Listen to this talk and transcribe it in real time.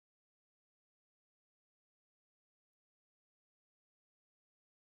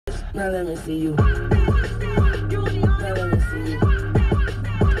Now let me see you. Now let me see you.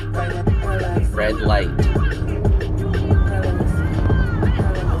 Red light.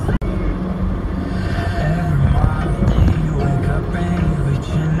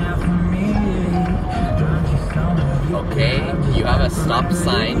 Okay, you have a stop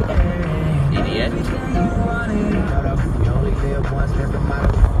sign, idiot.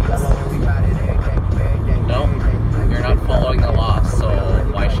 No, you're not following the law, so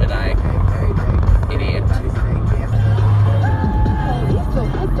why should I? Idiot.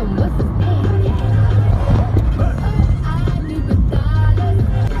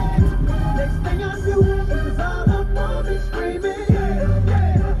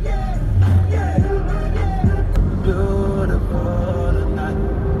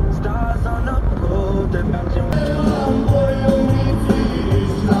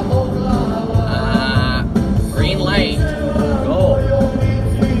 Green light. Go.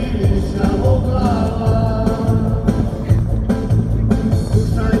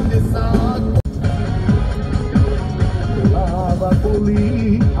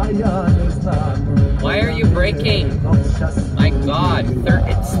 Why are you braking? My God,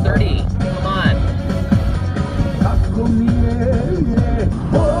 it's 30. Come on.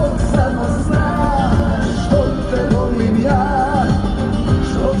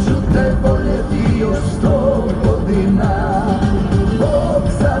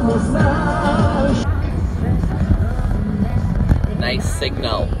 Nice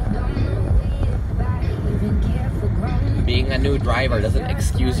signal. Being a new driver doesn't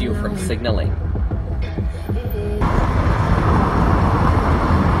excuse you from signaling.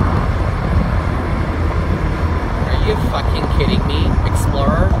 Are you fucking kidding me,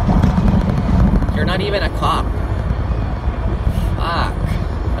 Explorer? You're not even a cop. Fuck.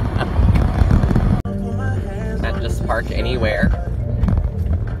 Can't just park anywhere.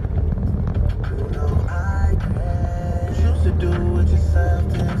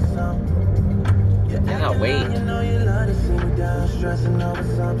 Yeah, wait.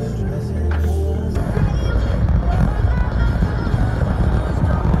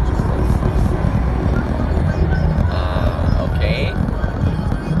 Okay.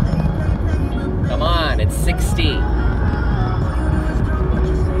 Come on, it's 60.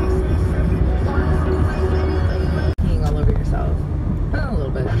 All over yourself. A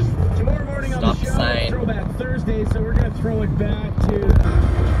little bit. Tomorrow morning on Stop the show, sign. Throwback Thursday, so we're gonna throw it back to.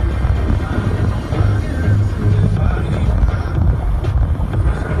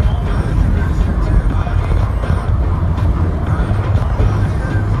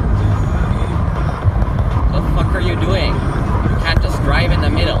 What are you doing? You can't just drive in the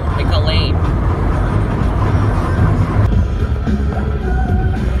middle. Pick a lane.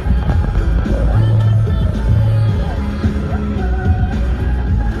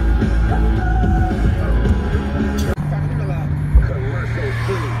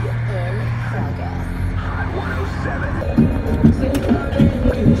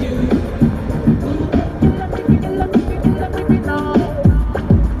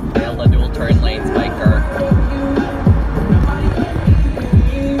 Fail the dual turn lanes, biker.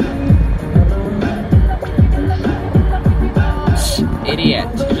 Idiot.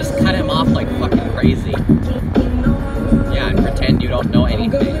 You just cut him off like fucking crazy. Yeah, and pretend you don't know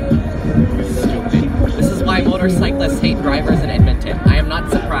anything. Stupid. This is why motorcyclists hate drivers in Edmonton. I am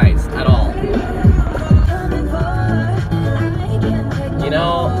not surprised at all. You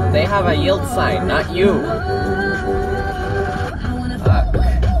know, they have a yield sign, not you.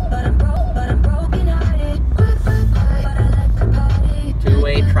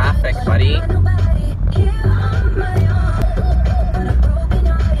 Two-way traffic, buddy.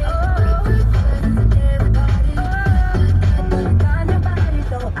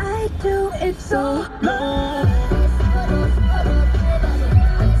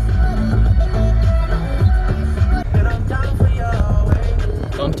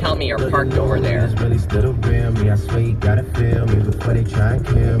 Don't tell me you're parked over there. I swear you gotta feel me before they try and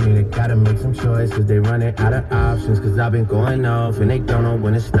kill me. They gotta make some choices. They running out of options. Cause I've been going off and they don't know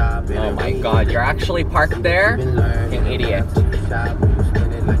when to stop. Oh my God, you're actually parked there? You idiot.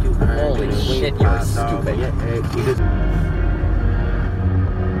 Holy shit, you're stupid.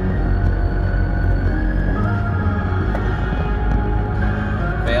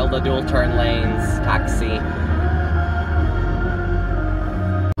 Fail the dual turn lanes, taxi.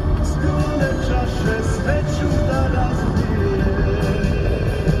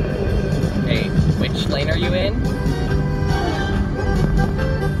 Hey, which lane are you in?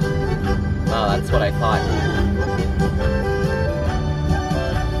 Oh, that's what I thought.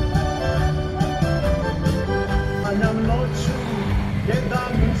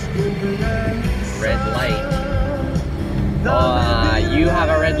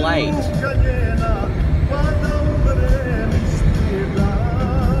 have a red light.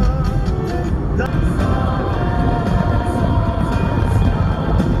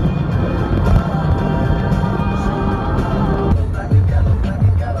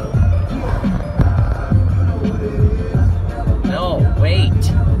 No, wait.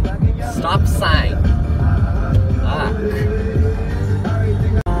 Stop sign. Fuck.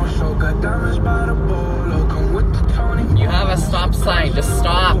 You have a stop sign, just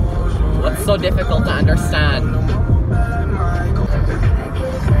stop. What's so difficult to understand?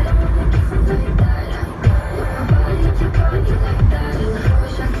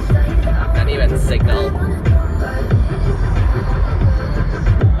 Can't even signal.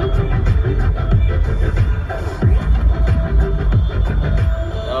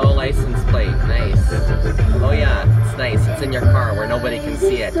 No license plate, nice. Oh yeah, it's nice, it's in your car where nobody can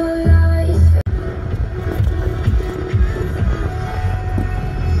see it.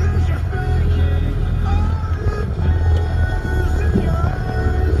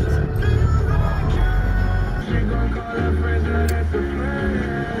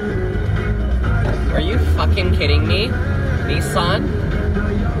 Are you fucking kidding me? Nissan?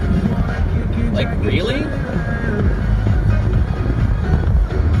 Like, really?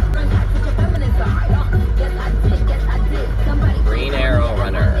 Green Arrow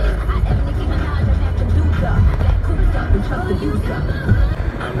Runner.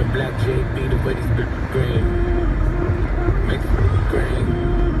 I'm the black JB, the way this green. Make it green.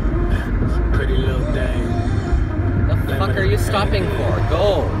 Pretty little thing. The fuck are you stopping for?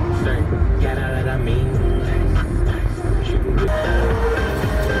 Go! Yeah, that I mean.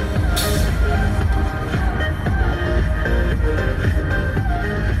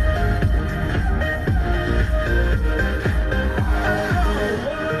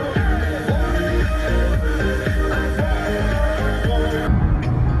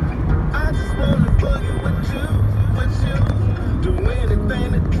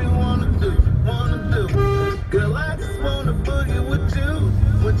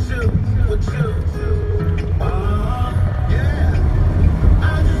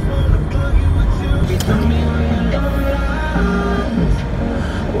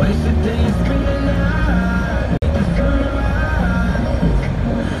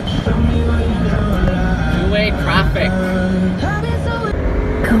 Two-way traffic.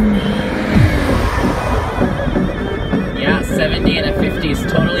 Yeah, 70 and a 50 is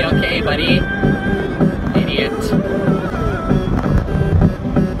totally okay, buddy. Idiot.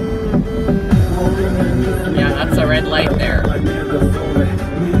 Yeah, that's a red light there.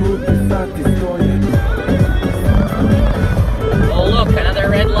 Oh look, another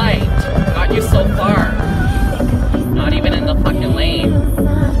red light. Got you so far. Not even in the fucking lane.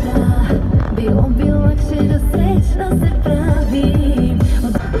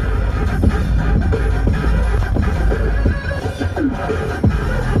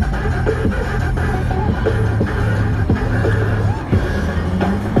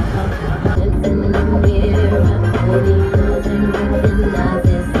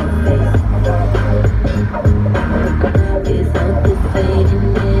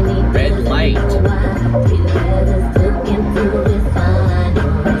 Red light.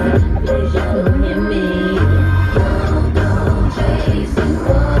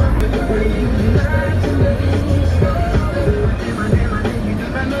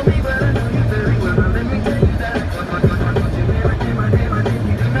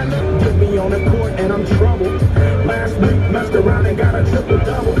 Put me on the court and I'm troubled. Last week messed around and got a triple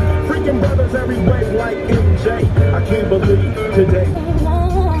double. Freaking brothers every way like MJ. I can't believe today.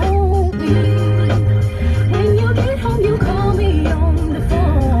 When you get home, you call me on the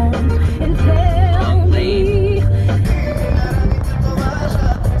phone and tell me.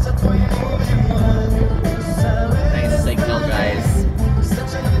 Nice signal, guys.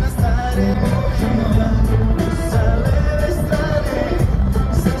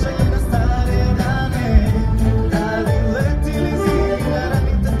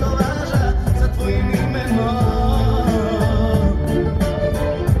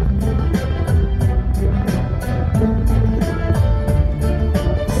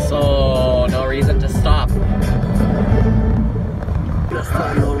 So, no reason to stop.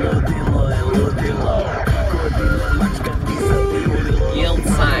 Yield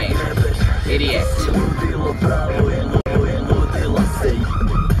sign. Idiot.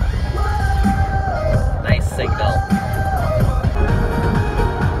 Nice signal.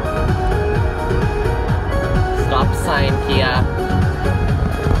 Stop sign, Kia.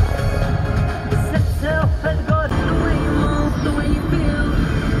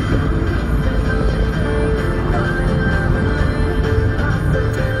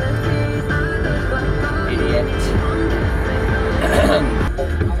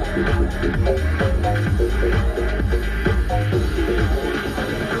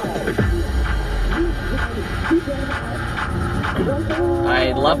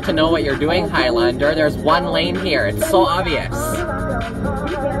 love to know what you're doing, Highlander. There's one lane here. It's so obvious. Like,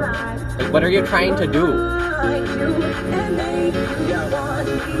 what are you trying to do?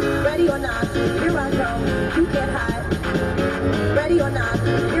 Ready or not, here I go. You can't hide. Ready or not,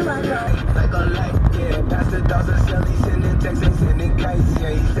 here I go. Like a light, yeah. Past the dogs and sell, he's sending texts, ain't sending kites,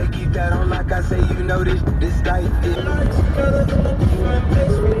 yeah. He say keep that on like I say, you know this tight, yeah.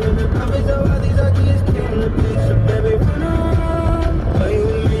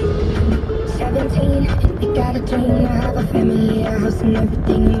 17, we got a dream. I have a family, a house and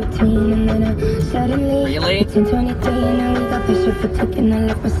everything in between. And then suddenly, Really? 23, now we got pressure for taking our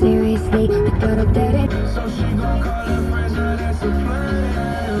life more seriously. We got a dead end. So she gon' call her friends, now that's a plan.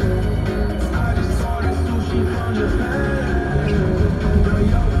 I just ordered sushi from Japan. Girl,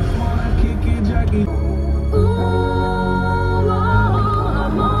 yo, wanna kick it, Jackie?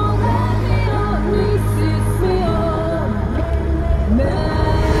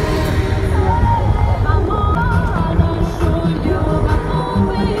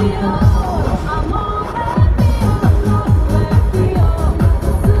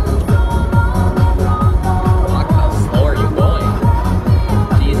 Fuck, how slow are you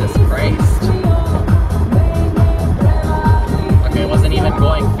going? Jesus Christ. Okay, it wasn't even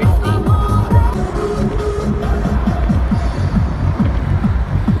going 50.